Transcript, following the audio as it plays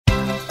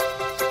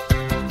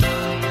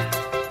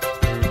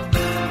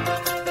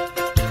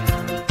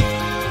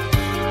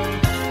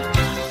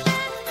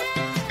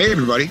Hey,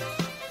 everybody.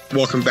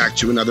 Welcome back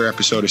to another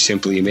episode of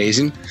Simply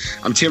Amazing.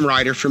 I'm Tim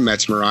Ryder from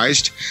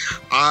Metsmerized.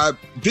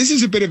 This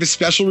is a bit of a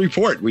special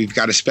report. We've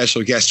got a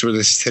special guest with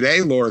us today,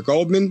 Laura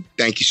Goldman.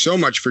 Thank you so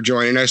much for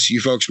joining us. You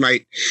folks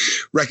might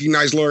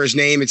recognize Laura's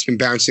name. It's been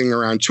bouncing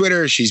around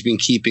Twitter. She's been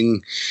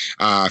keeping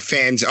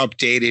fans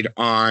updated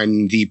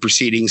on the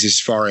proceedings as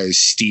far as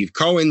Steve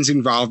Cohen's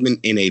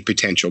involvement in a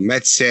potential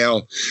Mets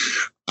sale.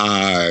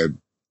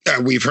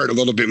 We've heard a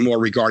little bit more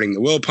regarding the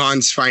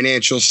Wilpons'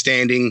 financial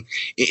standing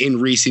in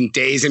recent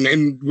days,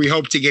 and we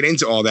hope to get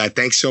into all that.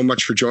 Thanks so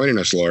much for joining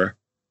us, Laura.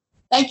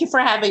 Thank you for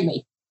having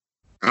me.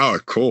 Oh,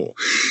 cool.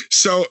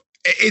 So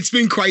it's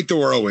been quite the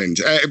whirlwind.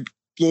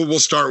 We'll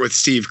start with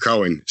Steve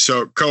Cohen.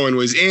 So Cohen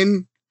was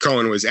in,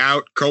 Cohen was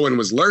out, Cohen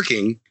was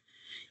lurking,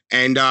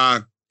 and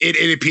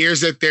it appears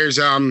that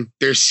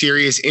there's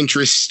serious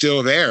interest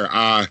still there.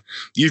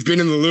 You've been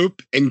in the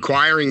loop.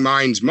 Inquiring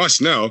minds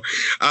must know.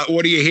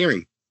 What are you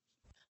hearing?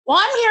 Well,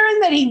 I'm hearing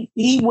that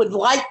he would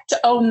like to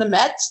own the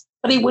Mets,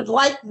 but he would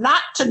like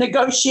not to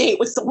negotiate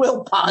with the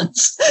Wilpons.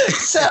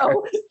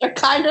 So they're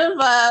kind of,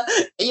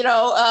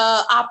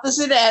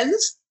 opposite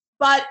ends.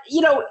 But,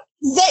 David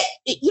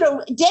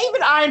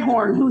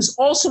Einhorn, who's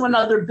also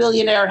another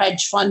billionaire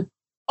hedge fund,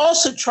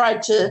 also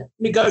tried to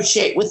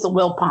negotiate with the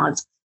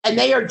Wilpons. And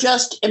they are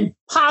just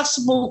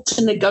impossible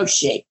to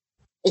negotiate.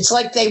 It's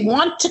like they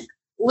want to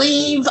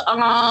leave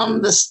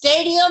the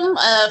stadium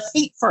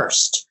feet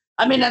first.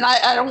 I mean, and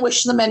I don't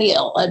wish them any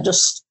ill.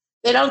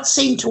 They don't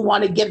seem to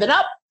want to give it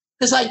up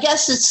because I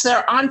guess it's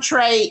their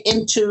entree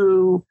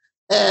into,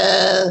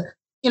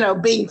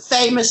 being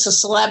famous, a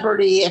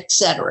celebrity,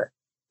 etc.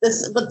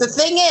 But the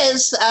thing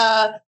is,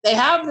 they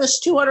have this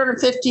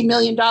 $250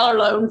 million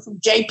loan from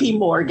J.P.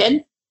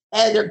 Morgan,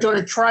 and they're going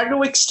to try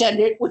to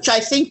extend it, which I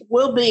think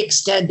will be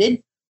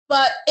extended.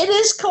 But it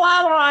is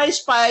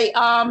collateralized by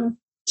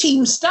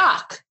team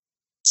stock.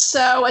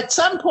 So at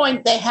some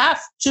point, they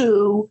have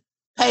to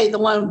pay the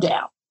loan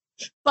down.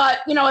 But,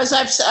 as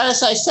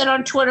I said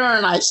on Twitter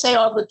and I say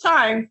all the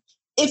time,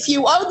 if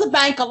you owe the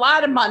bank a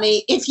lot of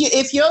money, if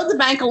you owe the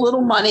bank a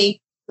little money,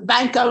 the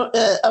bank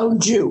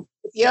owns you.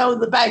 If you owe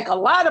the bank a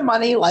lot of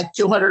money, like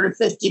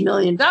 $250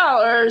 million,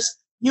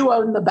 you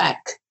own the bank.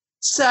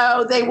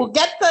 So they will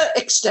get the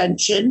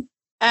extension.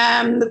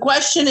 And the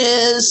question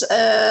is,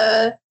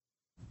 they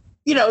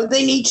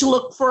need to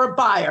look for a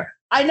buyer.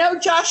 I know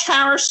Josh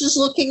Harris is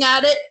looking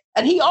at it.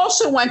 And he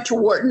also went to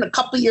Wharton a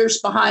couple of years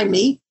behind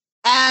me.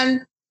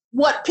 And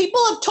what people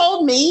have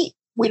told me,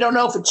 we don't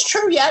know if it's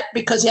true yet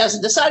because he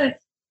hasn't decided,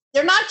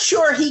 they're not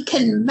sure he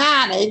can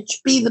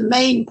be the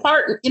main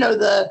partner,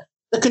 the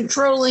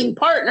controlling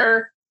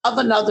partner of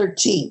another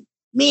team.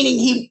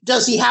 Meaning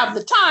does he have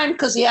the time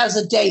because he has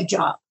a day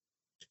job.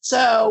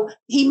 So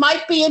he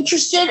might be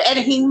interested and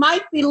he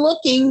might be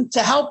looking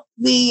to help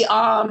the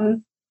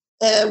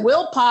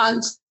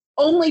Wilpons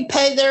only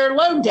pay their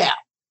loan down.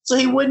 So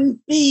he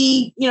wouldn't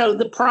be,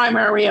 the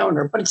primary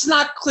owner, but it's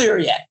not clear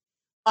yet.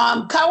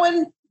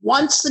 Cohen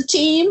wants the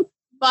team,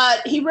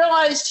 but he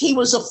realized he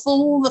was a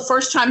fool the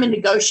first time he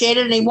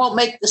negotiated, and he won't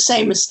make the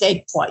same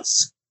mistake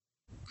twice.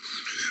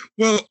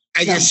 Well,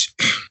 I guess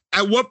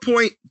at what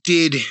point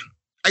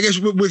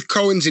with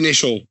Cohen's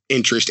initial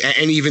interest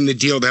and even the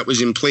deal that was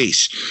in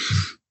place,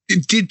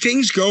 did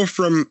things go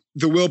from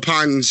the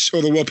Wilpons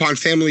or the Wilpon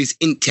family's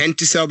intent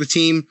to sell the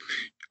team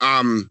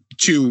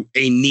to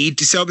a need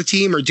to sell the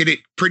team, or did it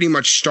pretty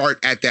much start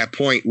at that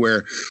point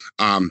where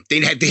they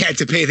had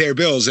to pay their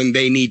bills and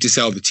they need to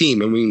sell the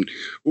team? I mean,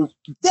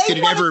 did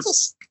it ever?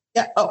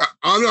 No,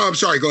 I'm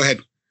sorry. Go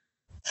ahead.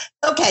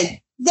 Okay,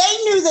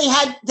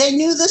 they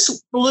knew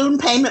this balloon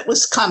payment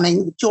was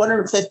coming,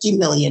 $250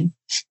 million.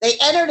 They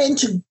entered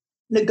into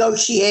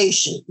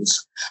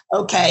negotiations.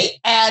 Okay,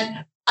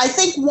 and I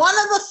think one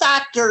of the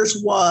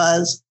factors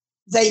was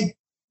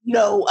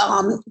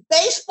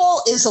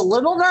baseball is a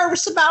little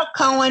nervous about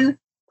Cohen,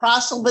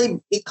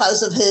 possibly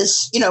because of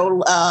his,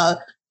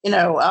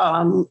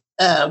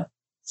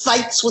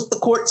 fights with the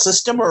court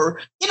system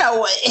or,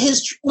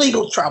 his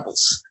legal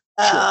troubles.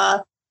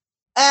 Sure.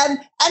 And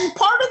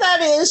part of that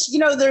is,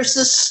 there's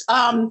this,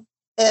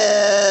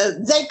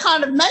 they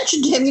kind of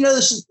mentioned to him,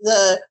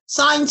 the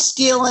sign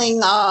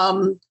stealing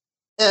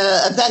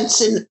events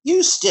in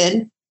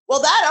Houston.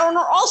 Well, that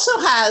owner also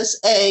has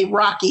a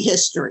rocky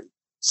history.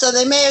 So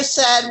they may have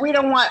said, we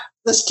don't want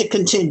this to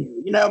continue.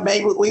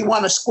 Maybe we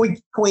want a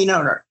squeaky clean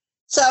owner.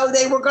 So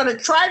they were going to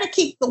try to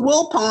keep the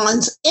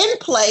Wilpons in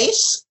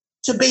place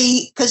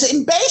because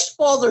in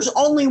baseball, there's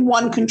only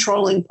one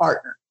controlling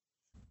partner.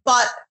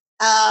 But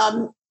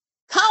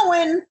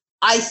Cohen,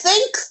 I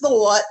think,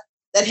 thought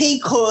that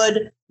he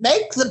could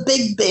make the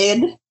big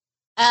bid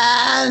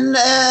and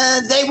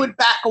they would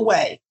back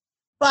away.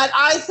 But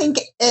I think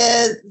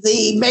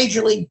the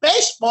Major League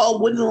Baseball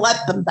wouldn't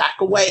let them back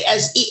away.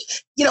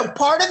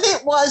 Part of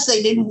it was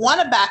they didn't want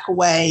to back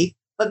away,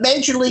 but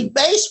Major League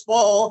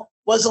Baseball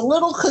was a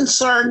little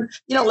concerned.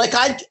 Like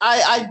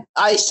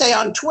I say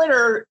on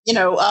Twitter,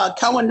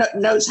 Cohen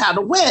knows how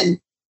to win,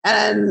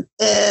 and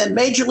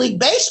Major League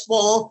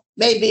Baseball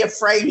may be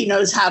afraid he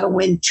knows how to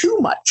win too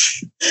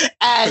much.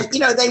 And,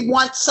 they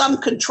want some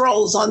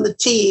controls on the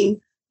team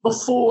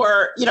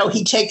before,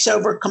 he takes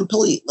over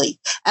completely.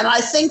 And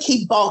I think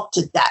he balked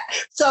at that.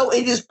 So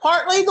it is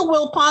partly the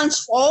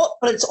Wilpons' fault,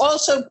 but it's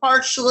also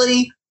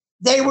partially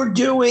they were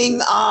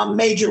doing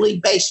Major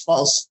League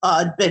Baseball's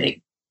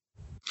bidding.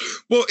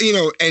 Well,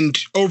 and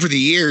over the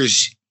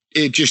years,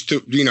 it just,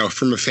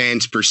 from a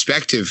fan's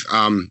perspective,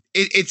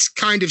 it's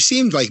kind of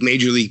seemed like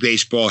Major League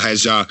Baseball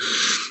has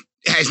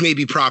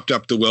maybe propped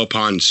up the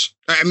Wilpons.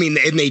 I mean,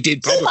 and they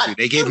did publicly.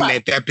 They gave them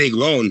that big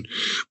loan.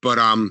 But,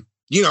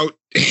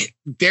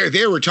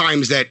 there were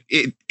times that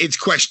it's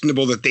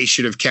questionable that they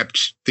should have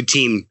kept the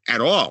team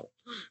at all.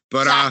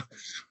 But, I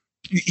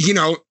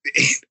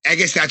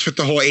guess that's what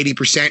the whole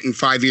 80% and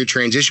 5-year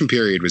transition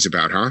period was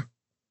about, huh?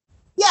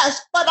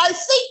 Yes, but I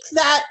think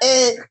that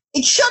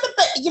it should have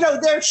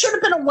been, there should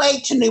have been a way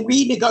to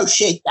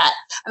renegotiate that.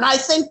 And I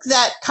think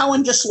that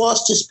Cohen just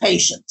lost his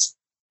patience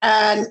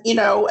and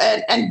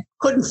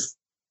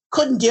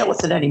couldn't deal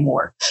with it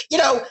anymore.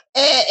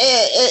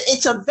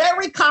 It's a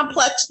very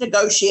complex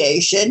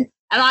negotiation.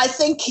 And I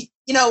think,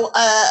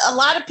 a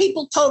lot of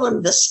people told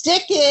him to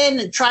stick in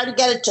and try to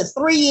get it to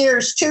 3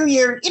 years, 2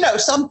 years,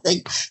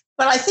 something.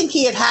 But I think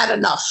he had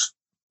enough,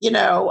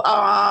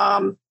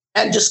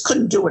 and just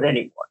couldn't do it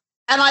anymore.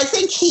 And I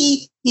think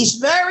he's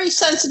very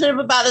sensitive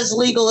about his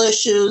legal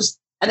issues.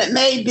 And it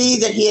may be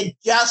that he had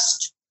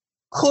just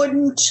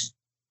couldn't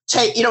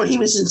take, he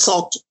was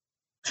insulted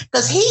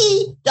because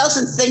he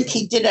doesn't think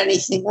he did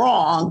anything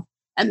wrong.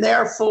 And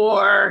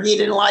therefore he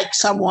didn't like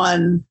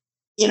someone,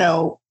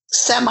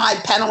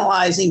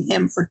 semi-penalizing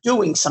him for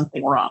doing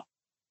something wrong.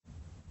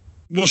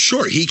 Well,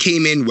 sure. He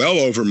came in well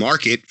over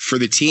market for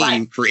the team,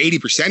 right, for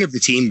 80% of the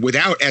team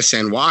without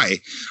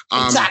SNY.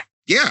 Exactly.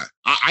 Yeah,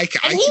 he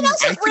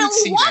doesn't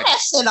really want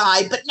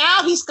SNI, but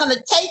now he's going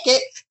to take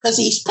it because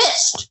he's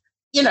pissed.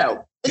 In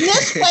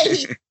this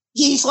way,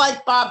 he's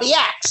like Bobby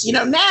Axe.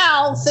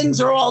 Now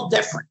things are all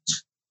different.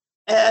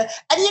 One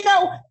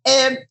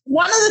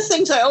of the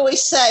things I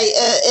always say,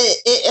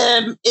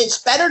 it's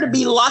better to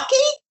be lucky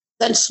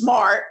than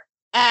smart.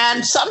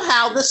 And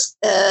somehow this,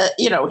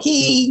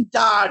 he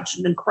dodged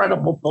an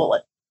incredible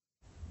bullet.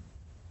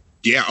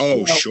 Yeah.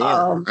 Oh,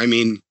 sure.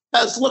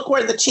 Because look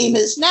where the team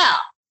is now.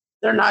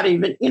 They're not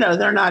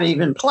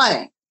even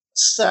playing.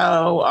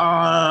 So,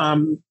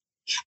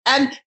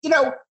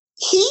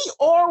 he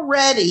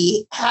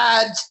already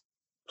had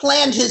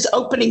planned his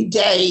opening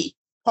day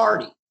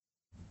party.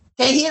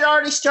 Okay, he had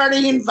already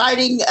started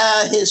inviting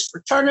his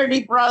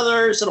fraternity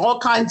brothers and all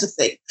kinds of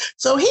things.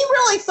 So he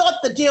really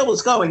thought the deal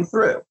was going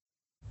through.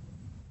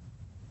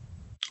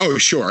 Oh,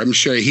 sure. I'm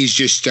sure he's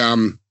just,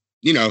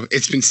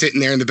 it's been sitting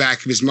there in the back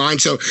of his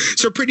mind. So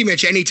pretty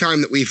much any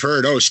time that we've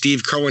heard,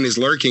 Steve Cohen is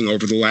lurking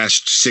over the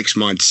last 6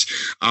 months,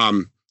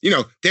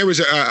 there was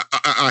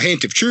a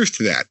hint of truth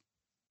to that.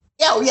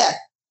 Oh, yeah.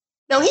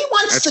 No, he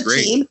wants the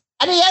team,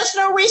 and he has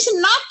no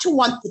reason not to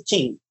want the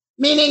team,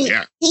 meaning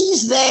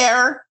he's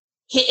there.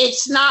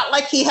 It's not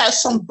like he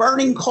has some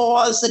burning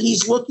cause that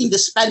he's looking to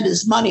spend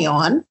his money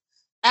on.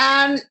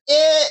 And,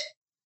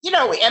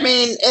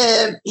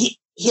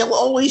 he'll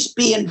always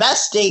be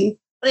investing,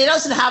 but he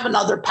doesn't have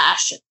another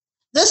passion.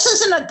 This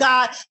isn't a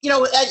guy,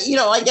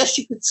 I guess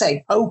you could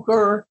say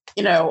poker,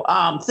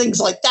 things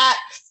like that.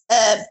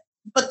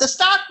 But the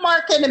stock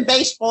market and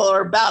baseball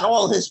are about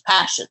all his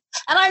passion.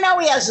 And I know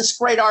he has this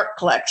great art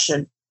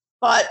collection,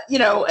 but,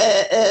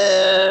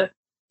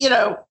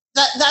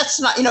 that's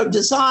not,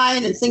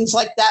 design and things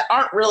like that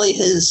aren't really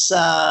his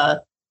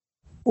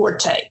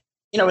forte.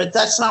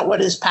 That's not what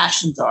his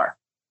passions are.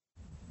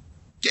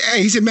 Yeah,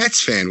 he's a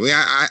Mets fan.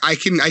 I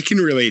can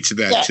relate to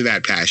that, to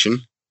that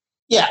passion.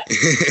 Yeah.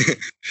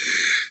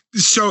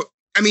 So,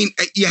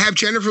 you have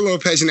Jennifer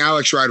Lopez and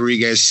Alex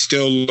Rodriguez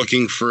still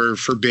looking for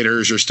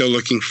bidders or still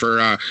looking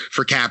for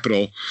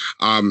capital.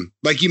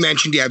 Like you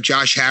mentioned, you have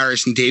Josh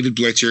Harris and David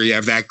Blitzer. You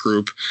have that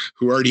group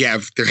who already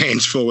have their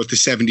hands full with the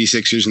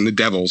 76ers and the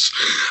Devils.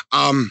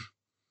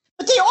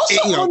 But they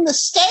also own the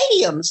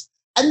stadiums.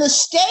 And the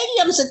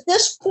stadiums at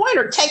this point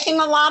are taking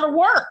a lot of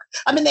work.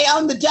 They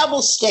own the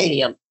Devils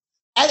Stadium.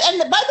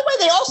 And by the way,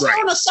 they also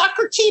own a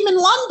soccer team in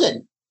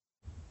London.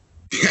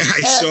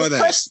 I saw that.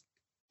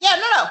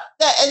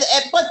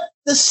 But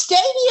the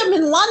stadium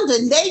in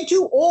London, they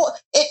do all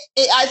it.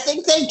 I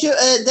think they do.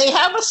 They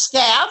have a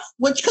staff,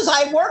 because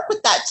I work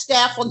with that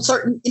staff on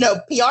certain,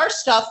 PR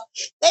stuff.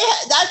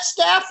 That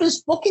staff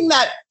is booking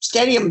that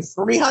stadium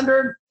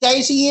 300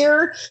 days a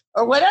year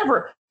or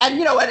whatever.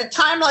 And at a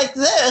time like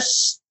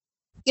this,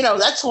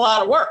 that's a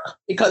lot of work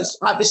because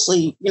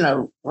obviously,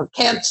 we're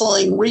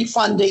canceling,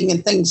 refunding,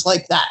 and things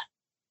like that.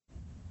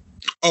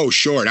 Oh,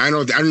 sure. I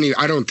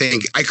don't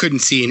think I couldn't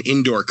see an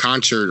indoor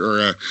concert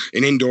or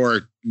an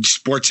indoor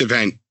sports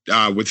event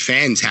with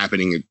fans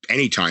happening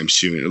anytime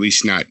soon. At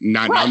least not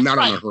on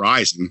the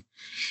horizon.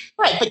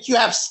 Right, but you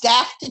have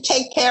staff to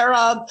take care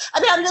of.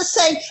 I'm just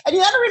saying, and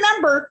you got to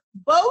remember,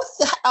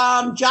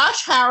 both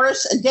Josh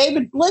Harris and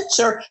David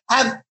Blitzer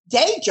have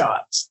day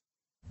jobs.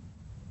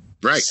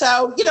 Right.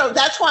 So,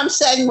 that's why I'm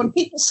saying when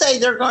people say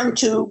they're going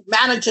to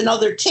manage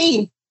another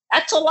team,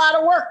 that's a lot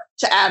of work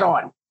to add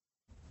on.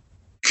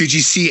 Could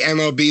you see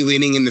MLB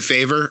leaning in the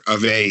favor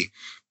of a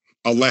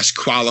less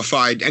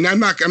qualified? And I'm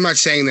not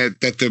saying that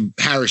the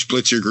Harris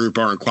Blitzer group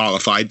aren't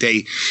qualified.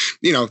 They've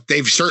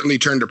certainly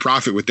turned a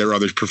profit with their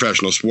other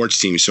professional sports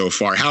teams so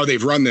far. How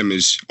they've run them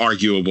is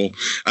arguable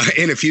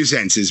in a few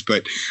senses,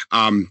 but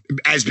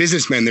as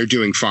businessmen, they're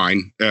doing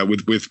fine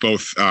with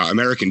both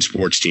American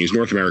sports teams,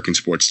 North American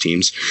sports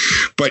teams.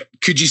 But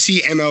could you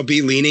see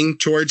MLB leaning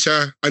towards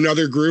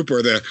another group,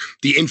 or the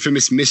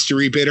infamous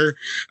mystery bidder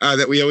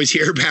that we always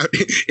hear about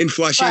in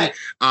Flushing,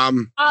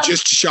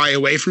 just to shy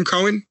away from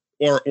Cohen?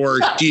 Or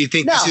no, do you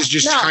think this is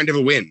just kind of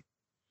a win?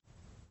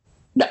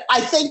 No,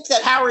 I think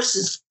that Harris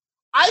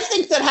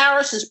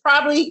is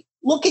probably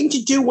looking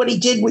to do what he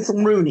did with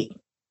Rooney.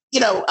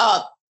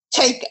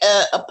 Take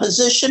a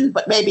position,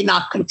 but maybe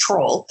not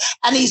control.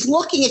 And he's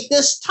looking at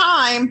this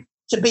time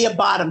to be a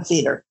bottom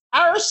feeder.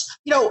 Harris,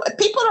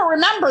 people don't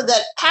remember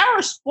that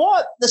Harris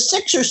bought the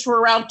Sixers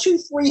for around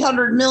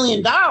 $200-300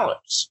 million.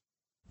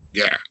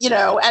 Yeah.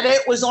 And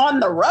it was on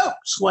the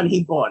ropes when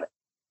he bought it.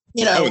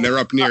 And they're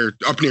up near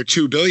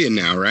 $2 billion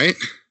now, right?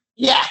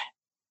 Yeah.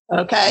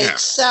 Okay. Yeah.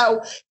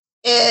 So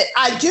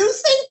I do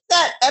think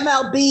that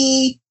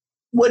MLB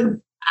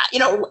would,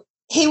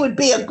 he would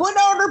be a good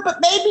owner, but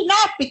maybe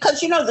not,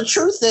 because the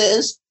truth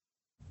is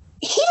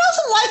he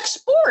doesn't like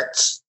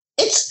sports.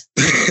 It's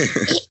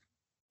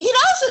he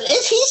doesn't.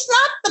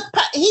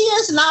 He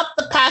is not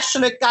the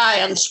passionate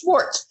guy on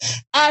sports.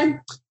 And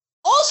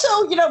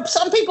also,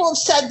 some people have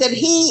said that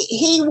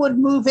he would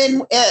move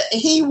in.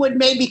 He would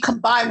maybe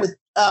combine with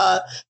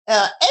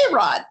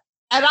A-Rod.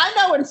 And I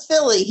know in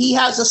Philly, he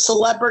has a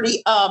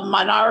celebrity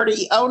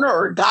minority owner,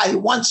 or a guy who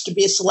wants to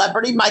be a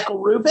celebrity, Michael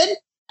Rubin,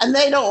 and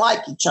they don't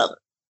like each other.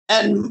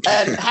 And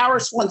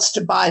Harris wants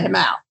to buy him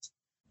out.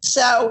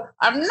 So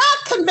I'm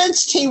not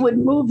convinced he would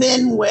move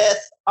in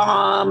with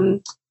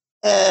combine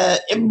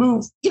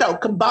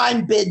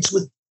bids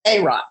with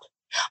A-Rod.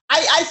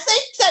 I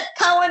think that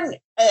Cohen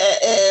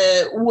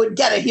would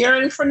get a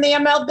hearing from the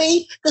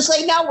MLB because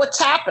they know what's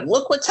happened.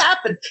 Look what's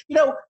happened.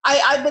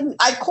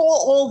 I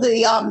call all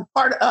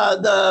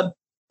the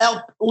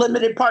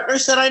limited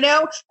partners that I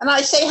know, and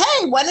I say,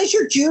 hey, when is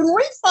your June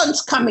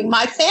refunds coming?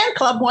 My fan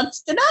club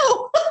wants to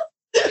know.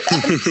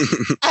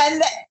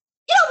 and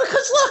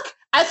because look,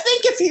 I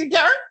think if you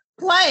aren't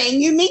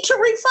playing, you need to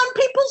refund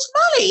people's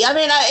money. I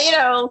mean,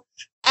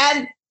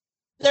 and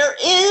there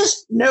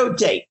is no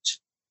date.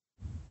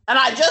 And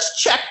I just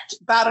checked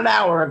about an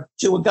hour or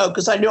two ago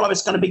because I knew I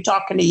was going to be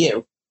talking to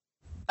you.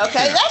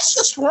 Okay, that's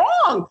just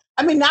wrong.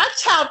 I mean,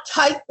 that's how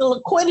tight the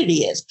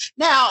liquidity is.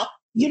 Now,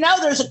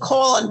 there's a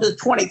call on the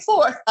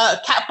 24th,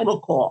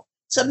 capital call.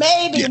 So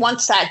maybe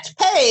once that's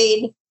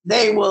paid,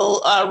 they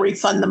will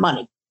refund the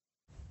money.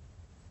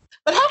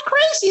 But how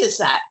crazy is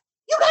that?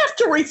 You have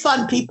to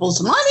refund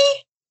people's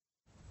money.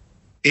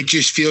 It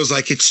just feels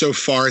like it's so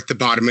far at the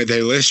bottom of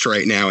their list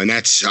right now, and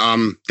that's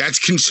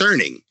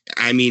concerning.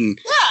 I mean,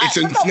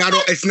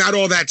 it's not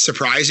all that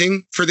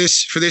surprising for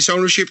this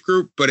ownership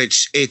group, but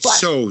it's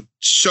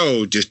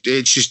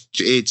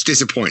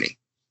disappointing.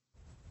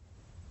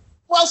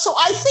 Well, so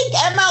I think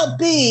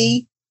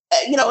MLB,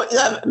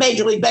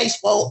 Major League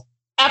Baseball,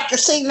 after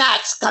seeing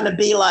that's going to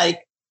be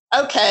like,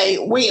 okay,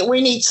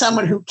 we need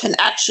someone who can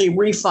actually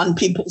refund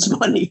people's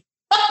money.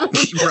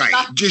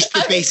 Right, just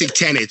the basic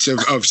tenets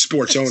of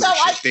sports ownership.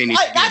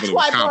 That's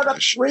why I brought up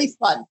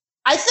refund.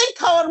 I think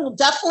Cohen will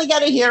definitely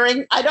get a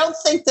hearing. I don't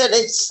think that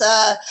it's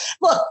a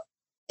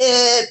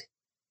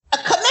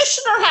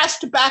commissioner has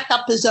to back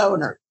up his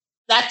owner.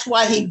 That's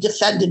why he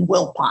defended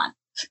Wilpon,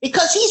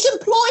 because he's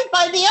employed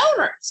by the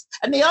owners,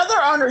 and the other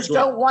owners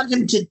don't want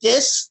him to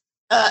diss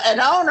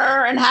an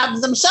owner and have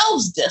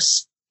themselves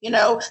diss.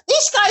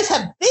 These guys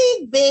have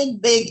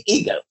big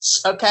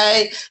egos,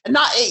 okay? And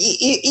not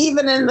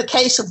even in the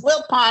case of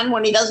Wilpon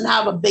when he doesn't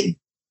have a big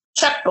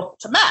checkbook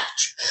to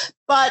match.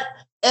 But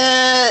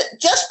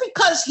just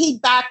because he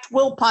backed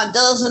Wilpon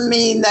doesn't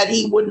mean that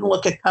he wouldn't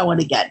look at Cohen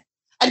again.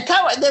 And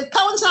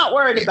Cohen's not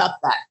worried about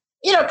that,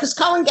 because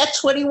Cohen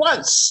gets what he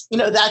wants.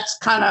 That's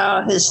kind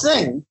of his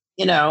thing,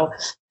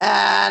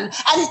 and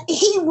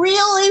he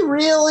really,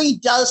 really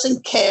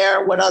doesn't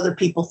care what other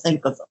people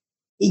think of him.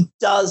 He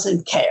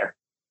doesn't care.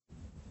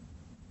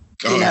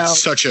 Oh,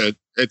 that's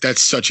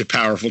such a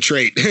powerful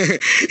trait.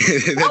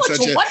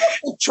 It's a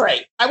wonderful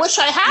trait. I wish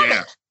I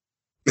had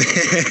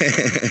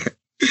it.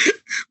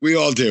 We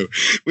all do.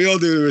 We all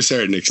do to a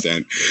certain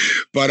extent.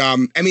 But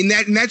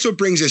that's what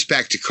brings us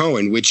back to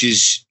Cohen, which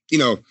is,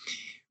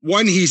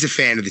 one, he's a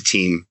fan of the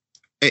team.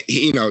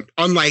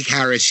 Unlike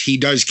Harris, he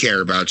does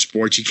care about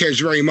sports. He cares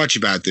very much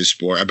about this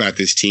sport, about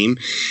this team.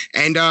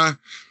 And,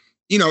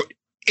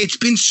 it's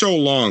been so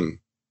long.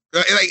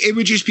 Like, it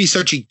would just be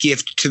such a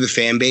gift to the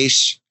fan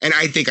base, and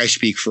I think I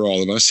speak for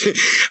all of us,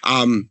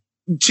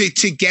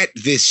 to get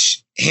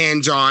this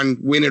hands-on,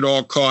 win at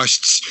all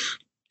costs,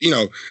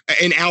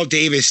 an Al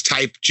Davis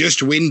type,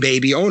 just win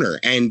baby owner.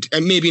 And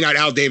maybe not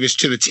Al Davis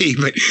to the T,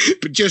 but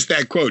just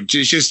that quote,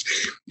 just,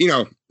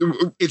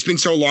 it's been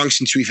so long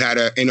since we've had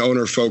an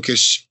owner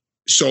focus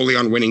solely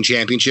on winning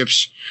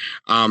championships.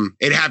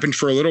 It happened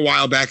for a little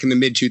while back in the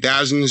mid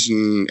 2000s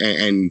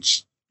and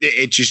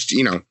it just,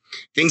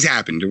 things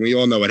happened, and we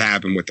all know what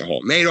happened with the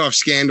whole Madoff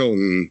scandal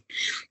and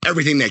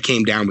everything that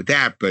came down with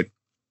that. But,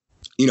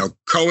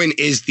 Cohen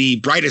is the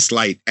brightest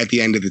light at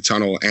the end of the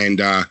tunnel. And,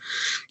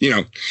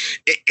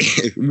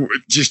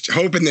 just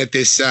hoping that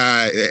this,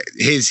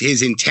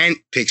 his intent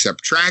picks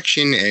up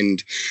traction.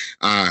 And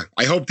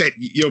I hope that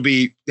you'll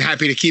be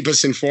happy to keep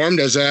us informed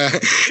as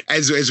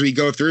we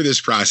go through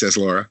this process,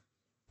 Laura.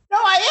 No,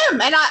 I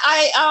am. And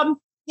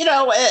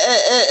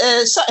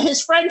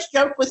his friends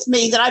joke with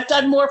me that I've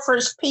done more for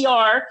his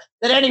PR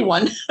than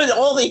anyone,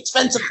 all the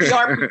expensive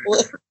PR people.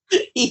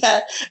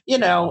 Yeah,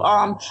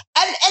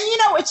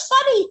 it's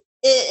funny.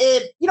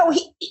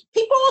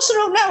 People also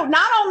don't know.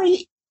 Not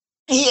only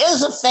he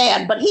is a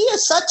fan, but he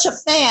is such a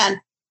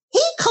fan. He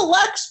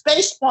collects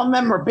baseball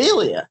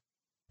memorabilia.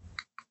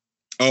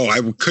 Oh, I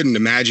couldn't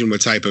imagine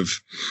what type of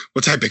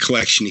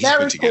collection he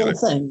put together. Very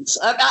cool things.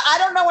 I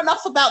don't know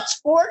enough about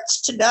sports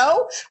to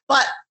know,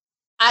 but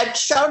I've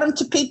shown them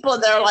to people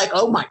and they're like,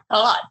 "Oh my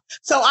God!"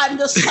 So I'm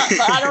just,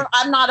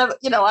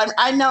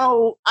 I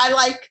know I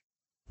like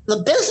the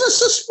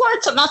business of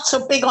sports. I'm not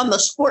so big on the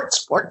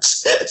sports.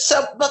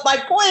 So, but my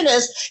point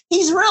is,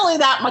 he's really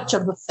that much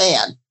of a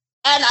fan,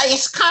 and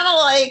it's kind of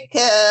like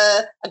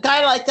a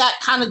guy like that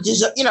kind of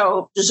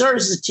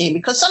deserves the team,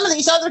 because some of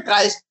these other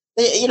guys,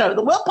 the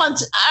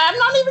Wilpons, I'm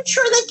not even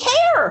sure they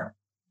care.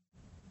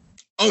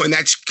 Oh, and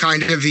that's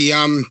kind of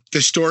the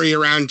story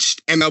around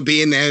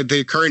MLB and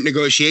the current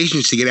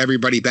negotiations to get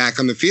everybody back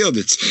on the field.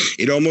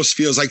 It almost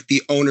feels like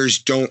the owners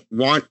don't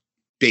want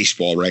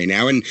baseball right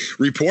now, and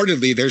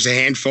reportedly there's a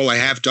handful, a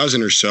half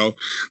dozen or so,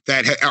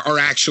 that are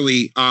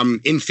actually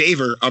in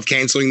favor of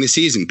canceling the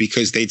season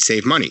because they'd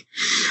save money.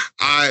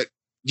 I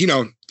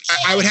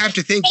would have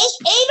to think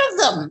eight of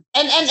them,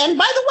 and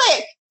by the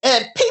way,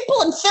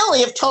 people in Philly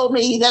have told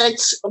me that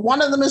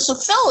one of them is a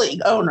Philly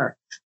owner,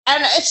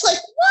 and it's like,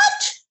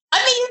 what? I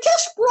mean, you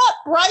just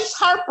brought Bryce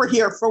Harper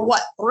here for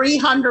what,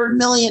 $300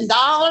 million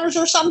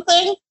or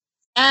something,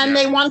 and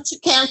they want to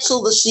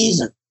cancel the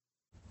season.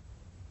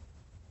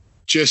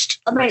 Is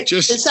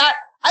that?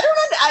 I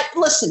don't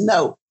know. Listen,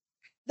 no,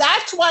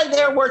 that's why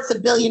they're worth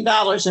 $1 billion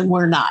and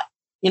we're not.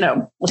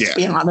 Let's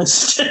be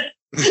honest,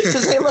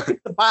 because they look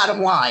at the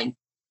bottom line.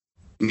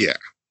 Yeah.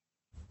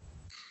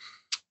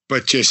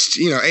 But just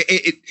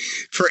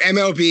for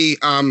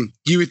MLB,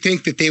 you would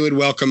think that they would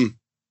welcome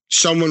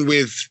someone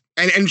with.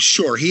 And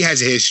sure, he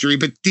has a history,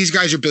 but these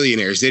guys are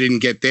billionaires. They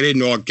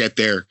didn't all get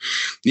there,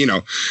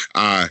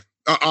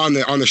 on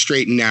the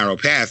straight and narrow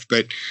path.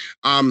 But,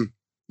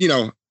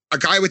 a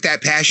guy with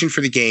that passion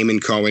for the game in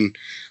Cohen,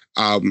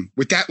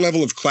 with that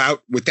level of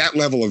clout, with that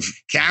level of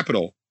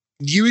capital,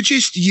 you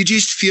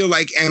just feel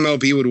like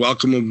MLB would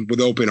welcome him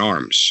with open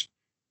arms.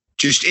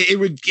 Just it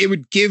would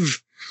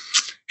give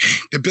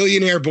the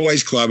Billionaire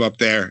Boys Club up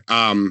there.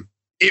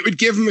 It would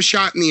give him a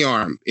shot in the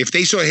arm. If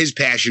they saw his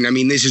passion, I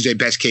mean, this is a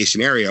best case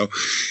scenario.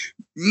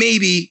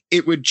 Maybe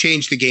it would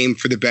change the game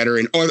for the better.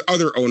 And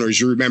other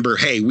owners remember,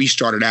 hey, we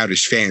started out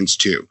as fans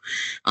too.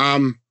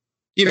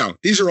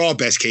 These are all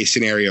best case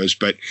scenarios,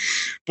 but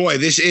boy,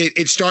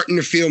 it's starting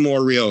to feel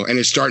more real, and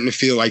it's starting to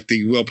feel like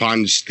the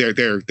Wilpons,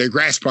 their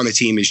grasp on the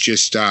team is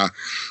just,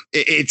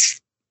 it's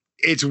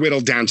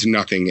whittled down to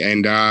nothing.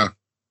 And are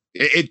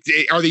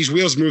these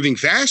wheels moving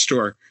fast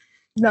or?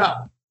 No.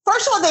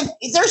 First of all,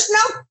 there's no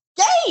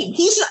game.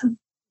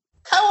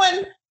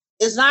 Cohen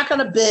is not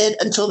going to bid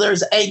until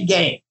there's a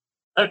game.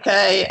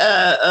 Okay.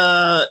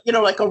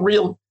 Like a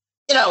real,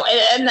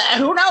 and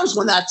who knows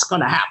when that's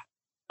going to happen.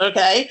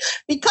 Okay.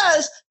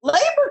 Because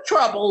labor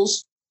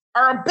troubles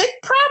are a big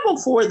problem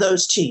for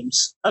those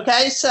teams.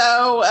 Okay.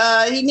 So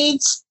that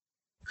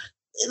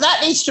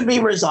needs to be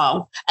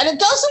resolved. And it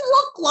doesn't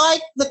look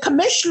like the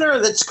commissioner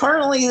that's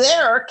currently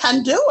there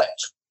can do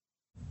it.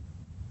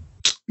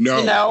 No,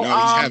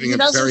 he's having a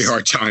very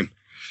hard time.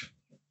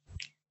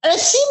 And it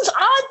seems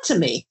odd to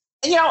me,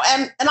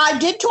 and I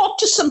did talk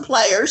to some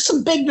players,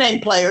 some big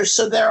name players,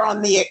 so they're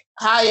on the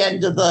high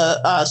end of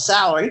the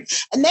salary,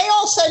 and they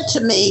all said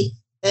to me,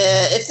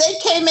 if they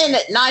came in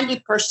at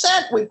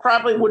 90%, we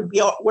probably would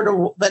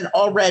have been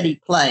already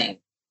playing.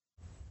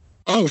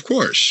 Oh, of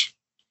course.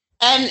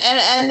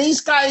 And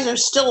these guys are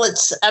still at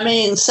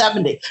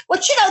 70.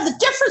 Which the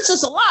difference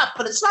is a lot,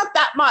 but it's not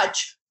that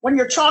much when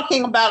you're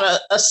talking about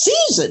a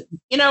season.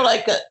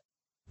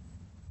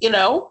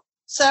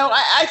 So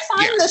I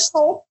find this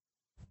whole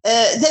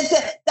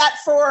that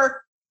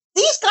for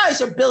these guys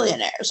are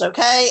billionaires,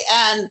 okay,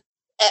 and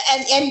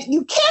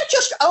you can't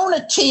just own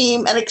a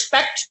team and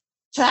expect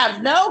to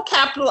have no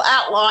capital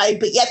outlay,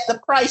 but yet the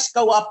price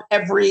go up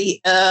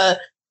every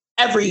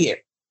year.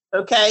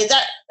 Okay,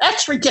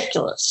 that's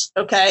ridiculous.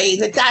 Okay,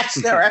 that's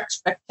their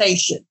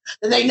expectation,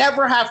 that they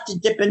never have to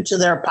dip into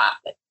their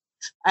pocket.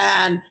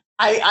 And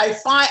I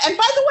find, and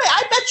by the way,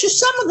 I bet you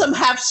some of them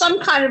have some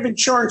kind of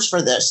insurance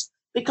for this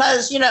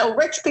because,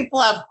 rich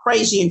people have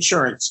crazy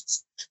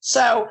insurances.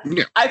 So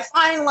yeah. I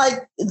find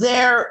like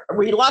their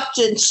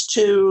reluctance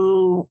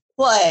to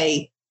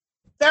play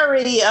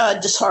very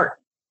disheartening.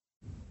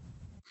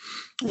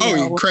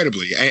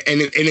 Incredibly.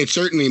 And it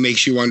certainly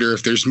makes you wonder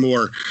if there's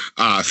more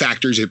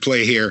factors at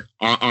play here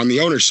on the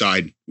owner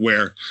side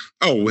where,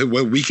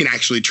 we can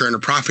actually turn a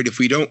profit if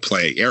we don't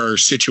play, or a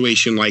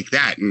situation like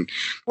that. And,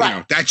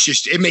 that's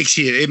just, it makes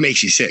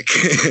you sick.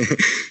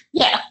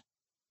 Yeah.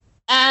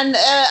 And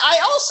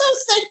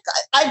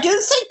I do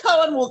think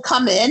Cohen will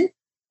come in.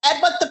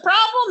 But the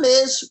problem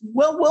is,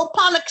 will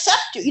Wilpon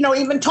accept it?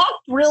 Even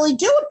talk to really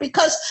do it,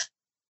 because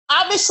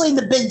obviously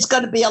the bid's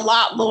going to be a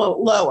lot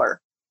lower.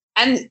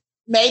 And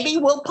maybe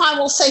Wilpon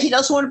will say he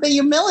doesn't want to be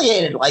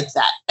humiliated like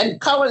that.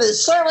 And Cohen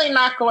is certainly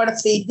not going to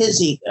feed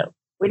his ego.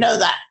 We know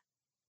that.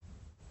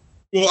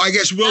 Well, I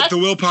guess the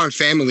Wilpon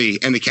family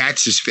and the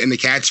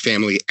Katz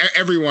family,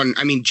 everyone.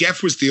 I mean,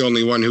 Jeff was the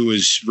only one who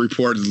was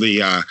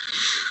reportedly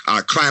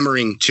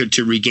clamoring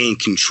to regain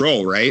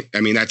control, right?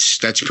 I mean, that's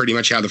pretty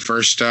much how the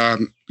first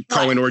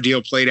Cohen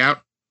ordeal played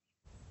out.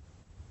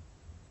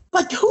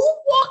 But who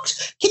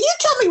walks? Can you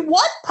tell me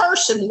what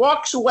person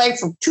walks away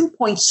from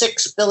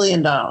 $2.6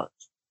 billion?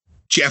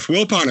 Jeff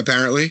Wilpon,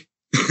 apparently.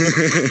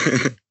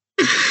 I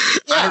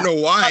don't know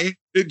why.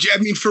 I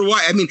mean, for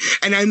what? I mean,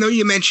 and I know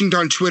you mentioned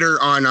on Twitter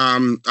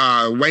on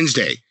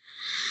Wednesday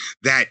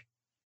that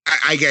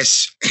I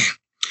guess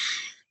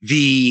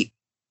now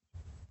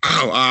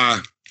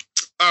I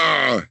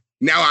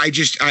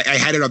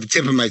had it on the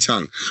tip of my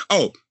tongue.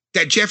 Oh,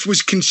 that Jeff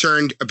was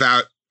concerned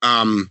about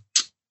I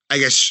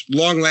guess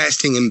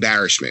long-lasting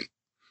embarrassment.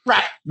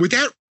 Right. Would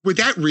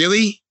that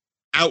really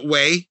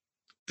outweigh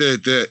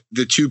the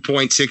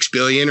 $2.6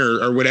 billion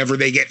or whatever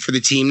they get for the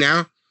team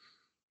now?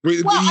 Do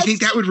you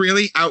think that would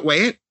really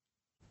outweigh it?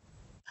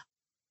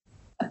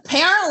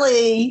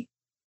 Apparently,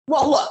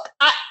 well, look,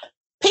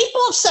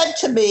 people have said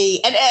to me,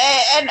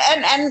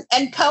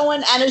 and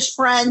Cohen and his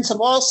friends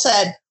have all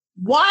said,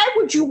 why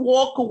would you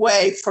walk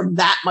away from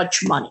that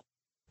much money?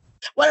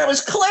 When it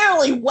was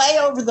clearly way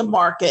over the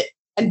market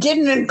and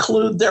didn't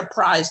include their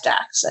prized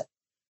asset.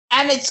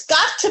 And it's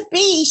got to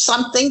be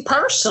something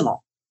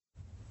personal.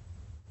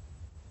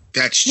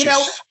 That's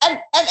just...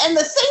 and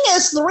the thing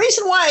is, the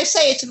reason why I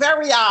say it's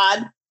very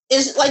odd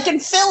is like in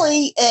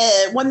Philly,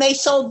 when they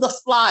sold the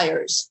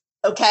Flyers,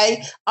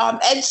 okay?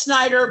 Ed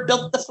Snyder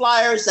built the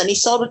Flyers, then he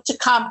sold it to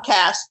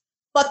Comcast.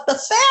 But the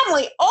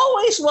family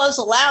always was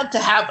allowed to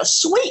have a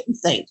suite and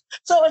things.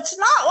 So it's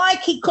not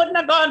like he couldn't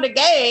have gone to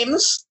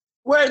games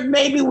where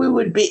maybe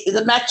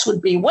the Mets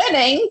would be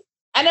winning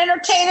and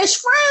entertain his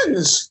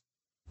friends.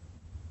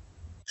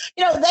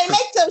 They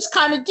make those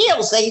kind of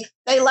deals. They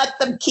let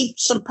them keep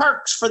some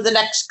perks for the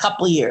next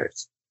couple of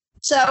years.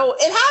 So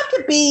it had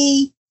to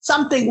be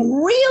something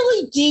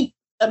really deep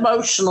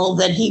emotional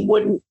that he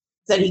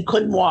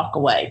couldn't walk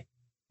away.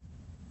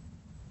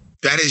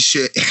 That is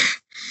shit.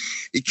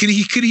 Could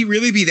he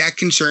really be that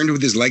concerned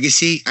with his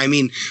legacy? I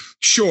mean,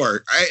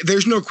 sure,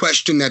 there's no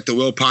question that the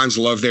Wilpons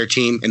love their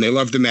team and they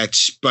love the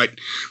Mets, but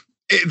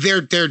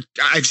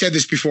I've said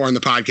this before on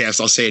the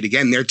podcast, I'll say it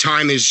again, their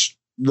time has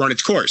run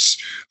its course.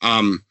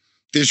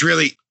 There's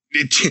really,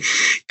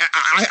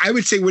 I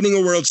would say winning a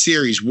World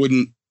Series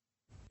wouldn't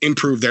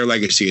improve their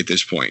legacy at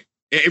this point.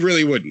 It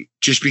really wouldn't,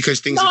 just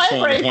because things have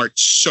fallen apart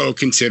so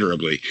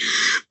considerably.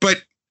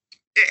 But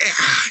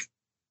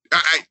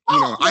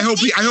I hope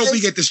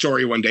we get the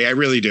story one day. I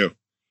really do.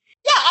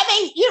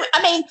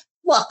 Yeah,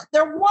 look,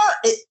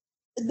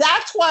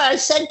 that's why I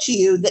said to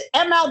you that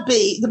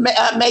MLB,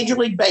 the Major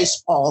League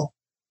Baseball,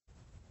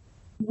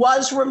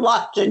 was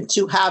reluctant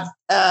to have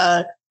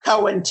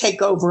Cohen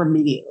take over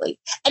immediately,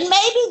 and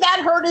maybe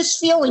that hurt his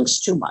feelings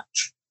too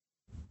much.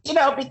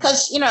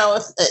 Because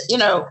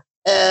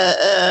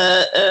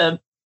if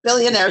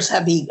billionaires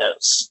have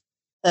egos,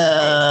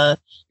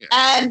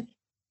 and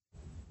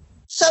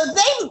so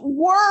the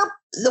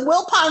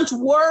Wilpons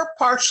were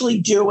partially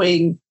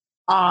doing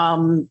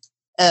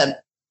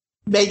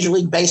Major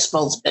League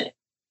Baseball's bidding.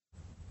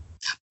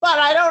 But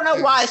I don't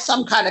know why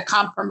some kind of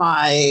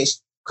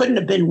compromise couldn't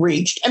have been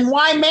reached and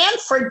why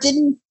Manfred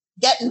didn't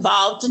get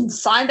involved and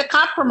find a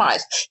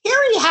compromise.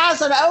 Here he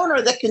has an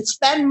owner that can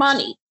spend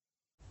money.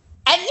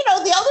 And,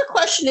 the other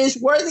question is,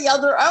 were the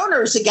other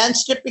owners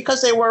against it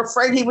because they were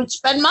afraid he would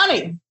spend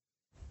money?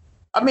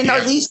 I mean,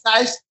 Are these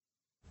guys,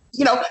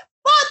 but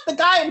the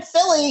guy in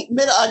Philly,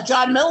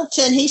 John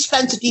Middleton,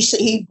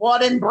 he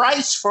bought in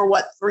Bryce for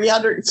what,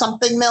 300 and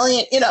something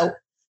million,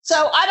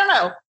 So I don't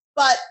know,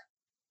 but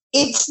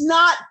it's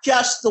not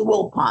just the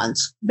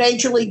Wilpons.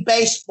 Major League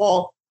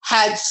Baseball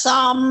had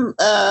some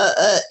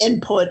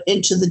input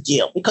into the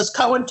deal because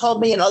Cohen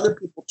told me and other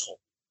people told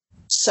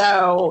me.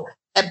 So,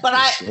 but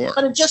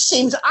it just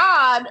seems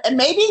odd. And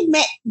maybe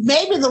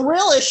the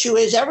real issue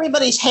is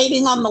everybody's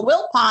hating on the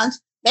Wilpons.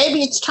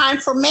 Maybe it's time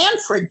for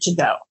Manfred to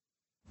go.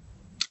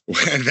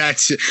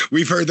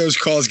 We've heard those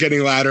calls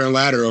getting louder and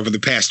louder over the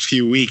past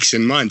few weeks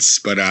and months,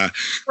 but I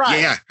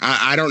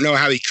don't know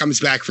how he comes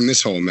back from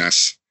this whole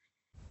mess.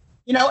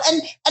 you know,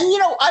 and you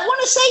know, I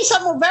want to say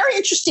something very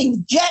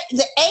interesting.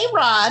 The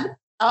A-Rod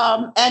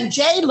and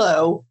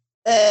J-Lo,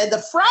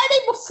 the Friday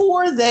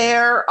before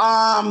their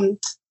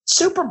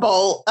Super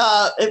Bowl,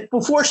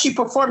 before she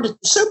performed at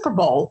the Super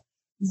Bowl,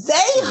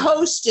 they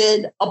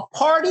hosted a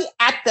party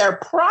at their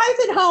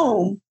private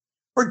home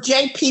for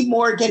JP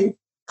Morgan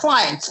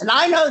clients. And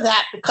I know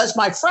that because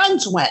my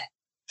friends went.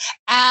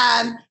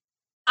 And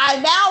I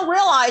now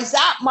realize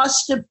that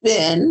must have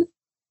been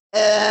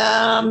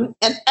an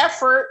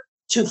effort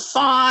to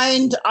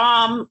find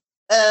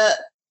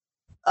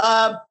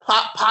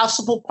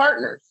possible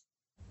partners.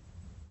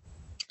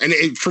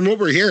 And from what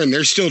we're hearing,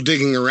 they're still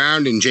digging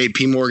around, and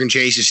J.P. Morgan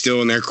Chase is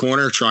still in their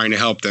corner trying to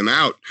help them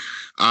out.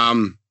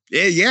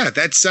 Yeah,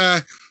 that's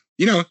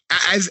you know,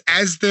 as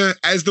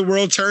the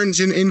world turns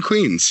in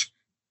Queens.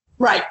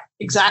 Right,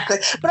 exactly.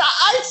 But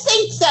I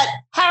think that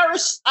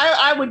Harris,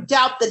 I would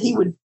doubt that he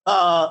would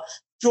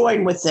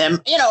join with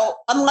them, you know,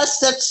 unless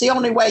that's the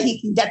only way he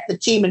can get the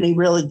team and he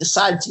really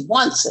decides he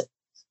wants it.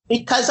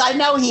 Because I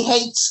know he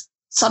hates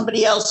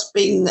somebody else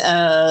being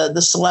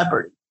the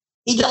celebrity.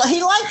 He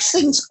likes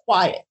things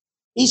quiet.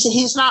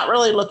 He's not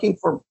really looking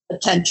for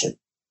attention.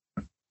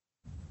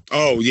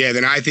 Oh, yeah,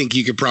 then I think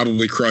you could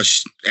probably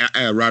crush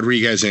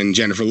Rodriguez and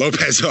Jennifer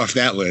Lopez off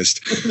that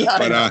list. Yeah,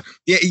 but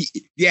yeah,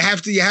 you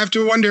have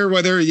to wonder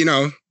whether, you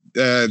know,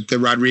 the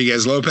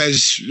Rodriguez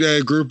Lopez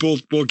group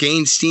will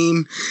gain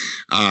steam.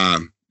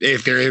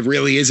 If there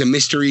really is a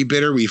mystery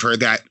bidder, we've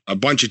heard that a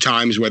bunch of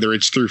times, whether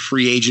it's through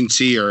free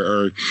agency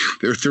or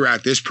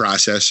throughout this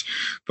process.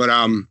 But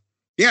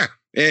yeah,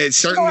 it's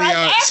certainly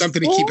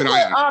something to keep an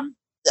eye on.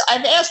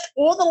 I've asked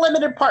all the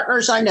limited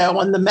partners I know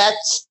on the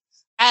Mets,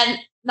 and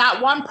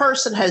not one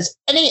person has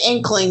any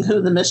inkling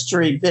who the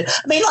mystery bid.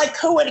 I mean, like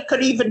who it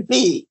could even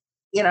be,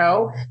 you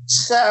know?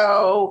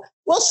 So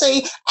we'll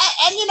see.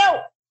 And you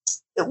know,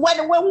 when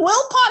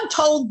Wilpon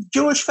told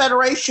Jewish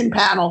Federation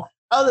panel,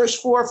 oh, there's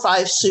 4 or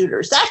 5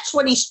 suitors, that's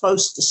what he's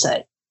supposed to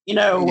say, you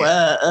know?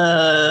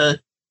 Yeah.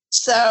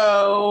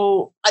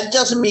 So it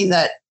doesn't mean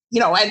that, you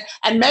know,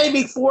 and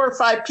maybe 4 or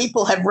 5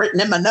 people have written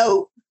him a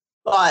note,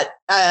 but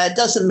it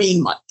doesn't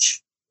mean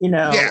much, you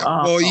know? Yeah.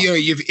 Well, you know,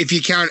 if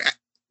you count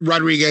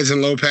Rodriguez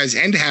and Lopez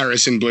and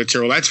Harris and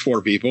Blitzer, well, that's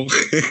 4 people.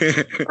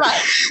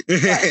 Right.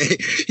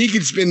 He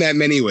could spin that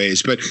many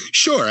ways, but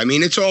sure. I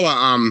mean, it's all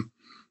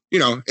you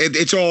know,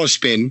 it's all a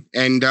spin,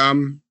 and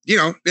you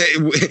know,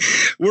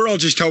 we're all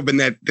just hoping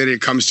that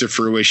it comes to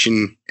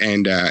fruition,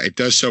 and it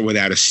does so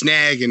without a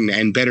snag,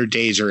 and better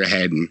days are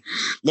ahead. And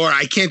Laura,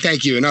 I can't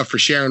thank you enough for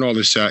sharing all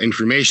this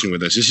information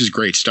with us. This is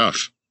great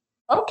stuff.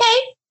 Okay,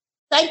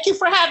 thank you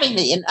for having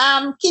me, and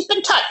keep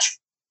in touch.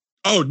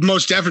 Oh,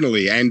 most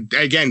definitely. And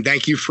again,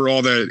 thank you for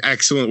all the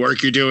excellent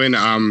work you're doing.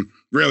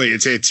 Really,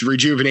 it's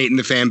rejuvenating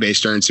the fan base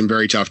during some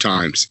very tough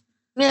times.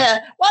 Yeah.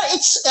 Well, I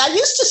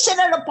used to sit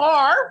at a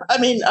bar. I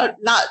mean,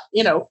 not,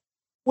 you know,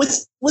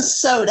 with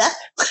soda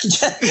and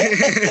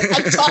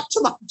talk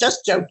to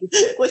just joking,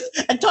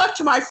 and talk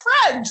to my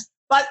friends,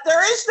 but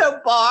there is no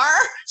bar.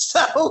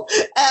 So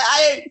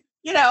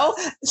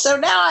so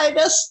now I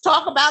just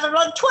talk about it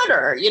on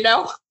Twitter, you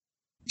know?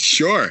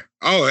 Sure.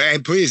 Oh,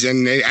 and please.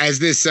 And as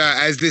this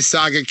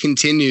saga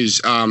continues,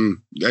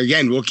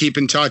 again, we'll keep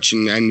in touch,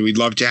 and we'd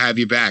love to have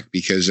you back,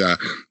 because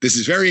this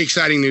is very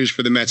exciting news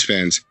for the Mets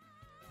fans.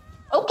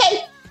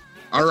 Okay.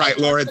 All right,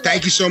 Laura.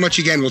 Thank you so much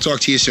again. We'll talk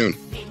to you soon.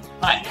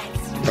 Bye.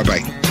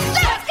 Bye-bye.